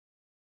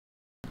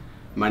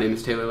My name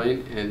is Taylor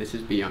Lane, and this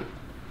is Beyond.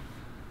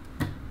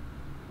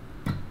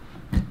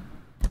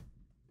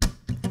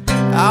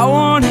 I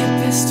wanted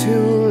this to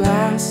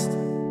last.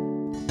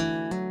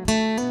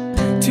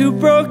 Two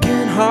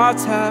broken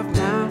hearts have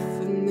math,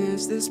 and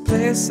there's this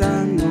place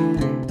I know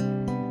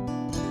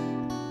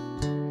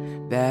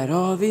that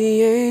all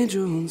the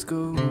angels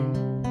go.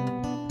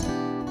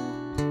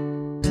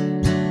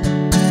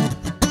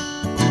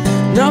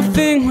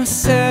 Nothing was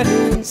set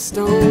in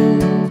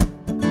stone.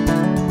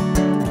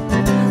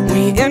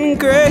 We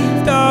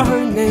engraved our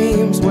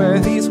names where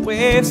these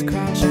waves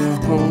crash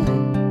home,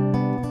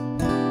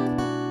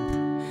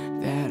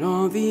 that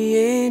all the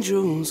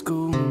angels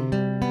go.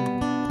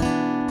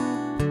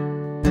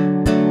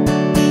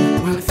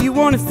 Well, if you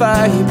wanna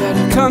fight, you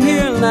better come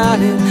here and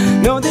light it.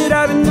 Know that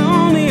I've been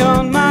lonely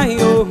on my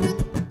own.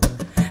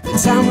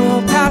 The time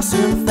will pass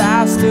her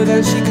faster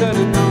than she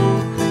could've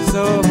known.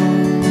 So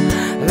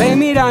lay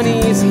me down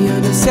easy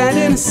under sand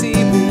in the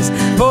sea breeze.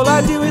 All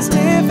I do is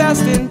live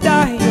fast and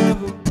die young.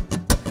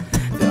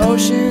 The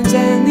oceans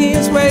and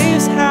these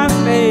waves have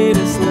made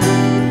us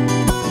learn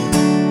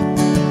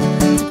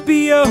to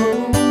be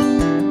young,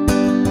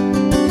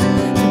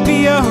 to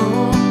be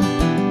young.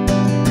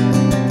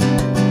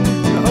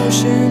 The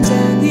oceans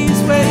and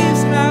these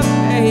waves have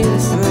made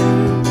us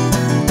learn.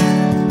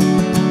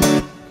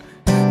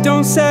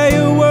 Don't say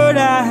a word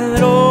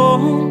at all.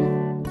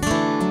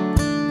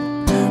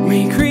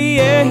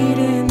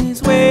 Recreating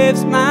these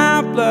waves,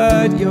 my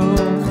blood, your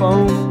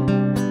bone,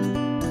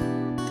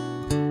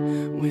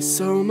 with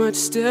so much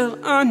still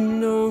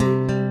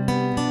unknown.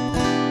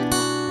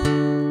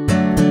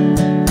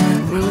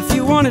 Well, if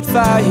you wanted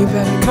fire, you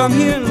better come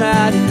here and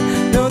light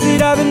it. Know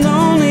that I've been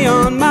lonely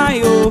on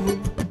my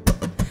own.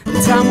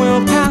 The time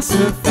will pass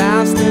her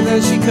faster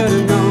than she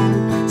could've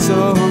known.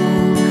 So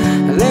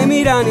lay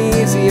me down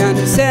easy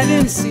under sand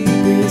in the sea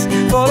breeze.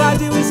 All I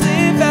do is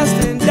live fast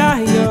and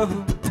die young.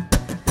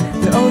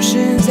 The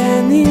oceans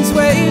and these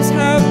waves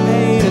have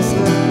made us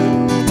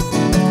learn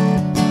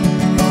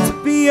to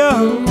be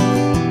young,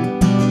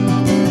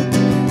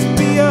 to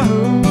be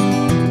young.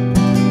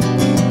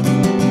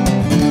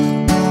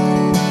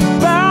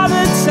 By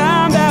the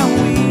time that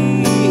we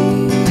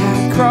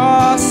had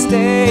crossed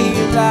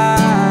state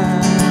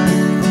line,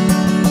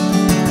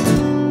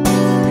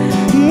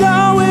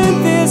 knowing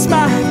this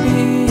might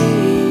be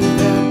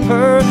the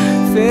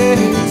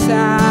perfect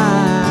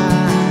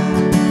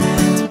time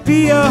to be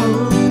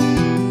young.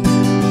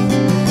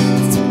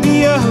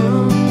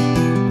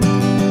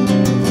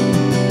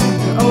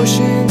 The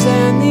oceans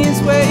and these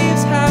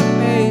waves have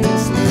made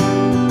us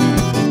learn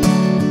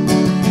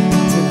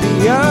to be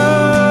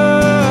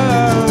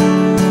young,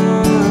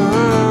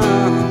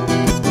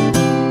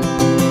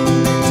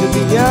 to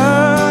be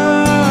young,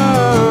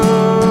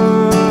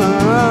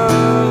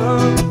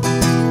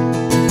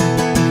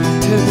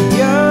 to be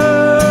young,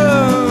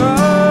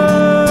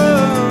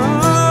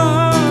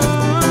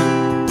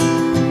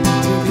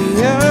 to be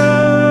young.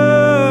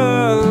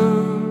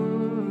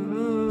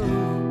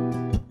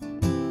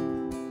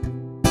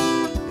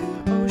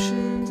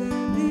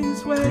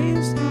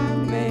 Waves